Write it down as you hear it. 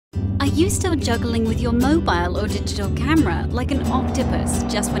Are you still juggling with your mobile or digital camera like an octopus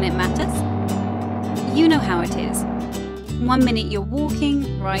just when it matters? You know how it is. 1 minute you're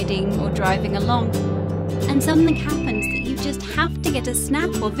walking, riding, or driving along, and something happens that you just have to get a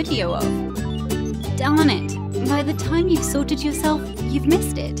snap or video of. Darn it, by the time you've sorted yourself, you've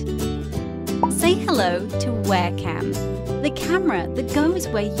missed it. Say hello to WearCam, the camera that goes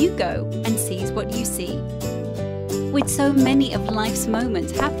where you go and sees what you see. With so many of life's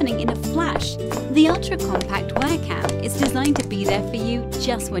moments happening in a flash, the ultra-compact WearCam is designed to be there for you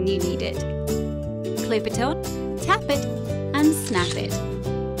just when you need it. Clip it on, tap it, and snap it.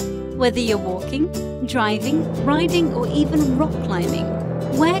 Whether you're walking, driving, riding, or even rock climbing,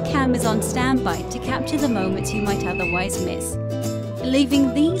 WearCam is on standby to capture the moments you might otherwise miss,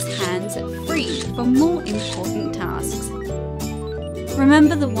 leaving these hands free for more important tasks.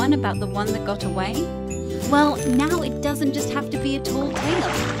 Remember the one about the one that got away? Well, now it doesn't just have to be a tall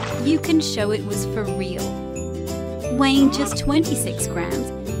tale. You can show it was for real. Weighing just 26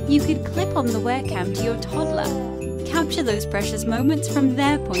 grams, you could clip on the WearCam to your toddler, capture those precious moments from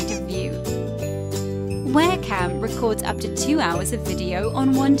their point of view. WearCam records up to 2 hours of video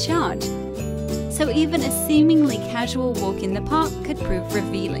on one charge, so even a seemingly casual walk in the park could prove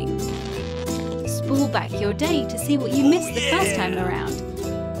revealing. Spool back your day to see what you missed the first time around.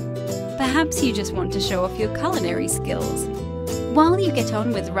 Perhaps you just want to show off your culinary skills. While you get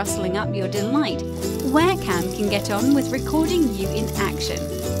on with rustling up your delight, WearCam can get on with recording you in action.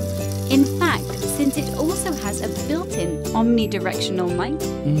 In fact, since it also has a built-in omnidirectional mic,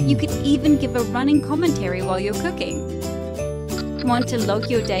 you could even give a running commentary while you're cooking. Want to log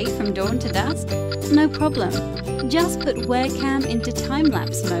your day from dawn to dusk? No problem. Just put WearCam into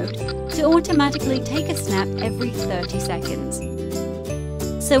time-lapse mode to automatically take a snap every 30 seconds.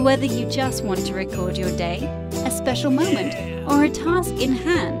 So whether you just want to record your day, a special moment, or a task in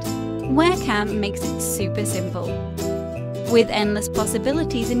hand, WearCam makes it super simple. With endless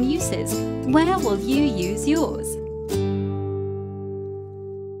possibilities and uses, where will you use yours?